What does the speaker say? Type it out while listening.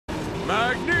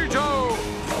Magneto,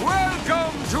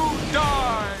 welcome to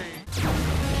die!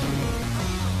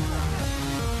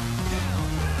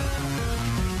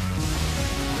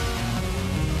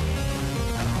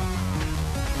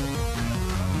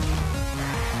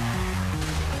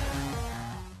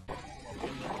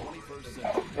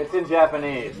 It's in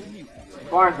Japanese.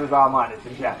 Barnes is online, it's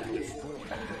in Japanese.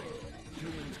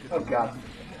 Oh god.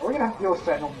 Are we gonna have to deal with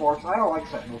Sentinel Force? I don't like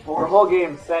Sentinel Force. The whole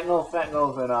game, Sentinels, and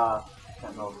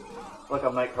Sentinels. Look,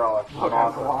 I'm Nightcrawler. Look,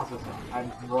 I'm Colossus. I'm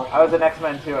Russian. I was an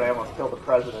Xmen too, and I almost killed the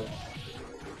president.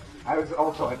 I was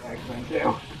also an Xmen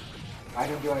too. I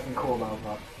didn't do anything cool though,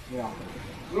 but, you know.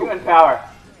 Mutant power.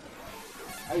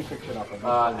 How do you pick shit up?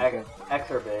 X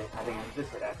or B. I think it's just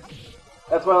hit X.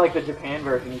 That's why I like the Japan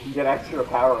version. You can get extra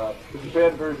power-ups. The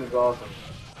Japan version's awesome.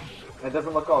 And it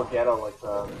doesn't look all ghetto like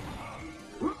the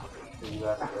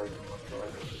US version looks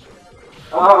like.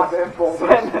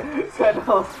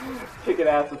 Sentinels kicking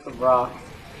ass with some rocks.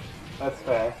 That's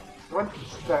fair. When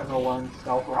Sentinel learned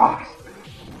stealth rocks?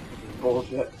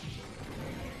 Bullshit.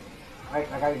 I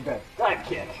got you dead. Dive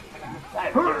kick.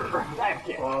 Dive kick. Dive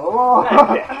kick. Oh.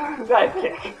 Dive kick. Dive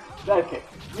kick. Dive kick.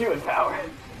 Mutant power.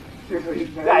 Seriously,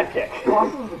 Dive kick.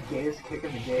 Colossus is the gayest kick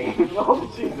in the game.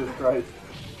 Oh, Jesus Christ.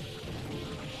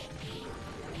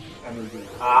 Energy.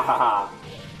 Ah.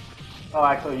 Oh,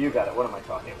 actually, you got it. What am I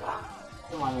talking about?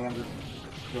 Come on, man, I'm just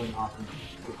doing awesome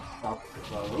stuff.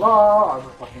 I'm a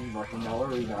fucking Russian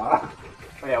ballerina.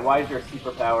 Oh yeah, why is your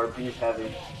superpower beast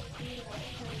heavy?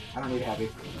 I don't need heavy.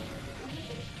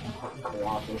 I'm fucking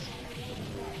Colossus.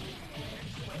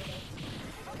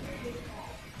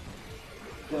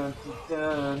 Dun,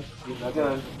 dun, dun,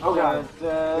 dun, Oh god.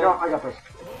 dun. You know, I got this.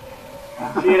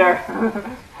 Cheater.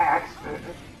 Hacks.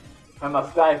 I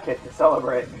must dive kick to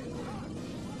celebrate.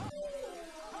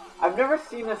 I've never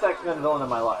seen this X-Men villain in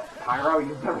my life. Pyro?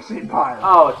 You've never seen Pyro.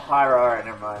 Oh, it's Pyro. Alright,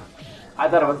 never mind. I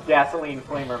thought it was Gasoline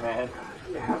Flamer Man.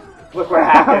 Yeah. Look, we're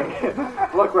hacking.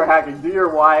 Look, we're hacking. Do your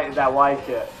that Y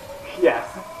shit. Yes.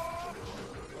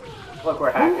 Look, we're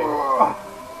hacking.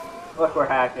 Look, we're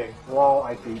hacking. Whoa,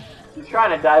 I see. He's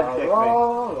trying to dive kick me.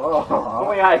 Oh.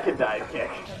 Only I can dive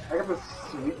kick. I got this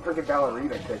sweet freaking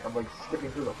ballerina kick. I'm like skipping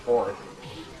through the forest.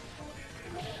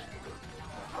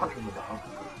 Punch him in the hump.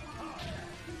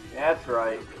 That's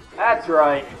right. That's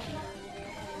right.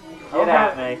 Get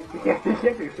at me. Yeah, you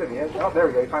can't do shit. Oh, there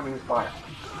we go. You finally used fire.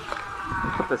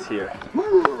 Put this here.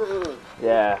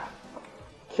 Yeah.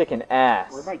 Kicking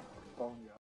ass. Where'd my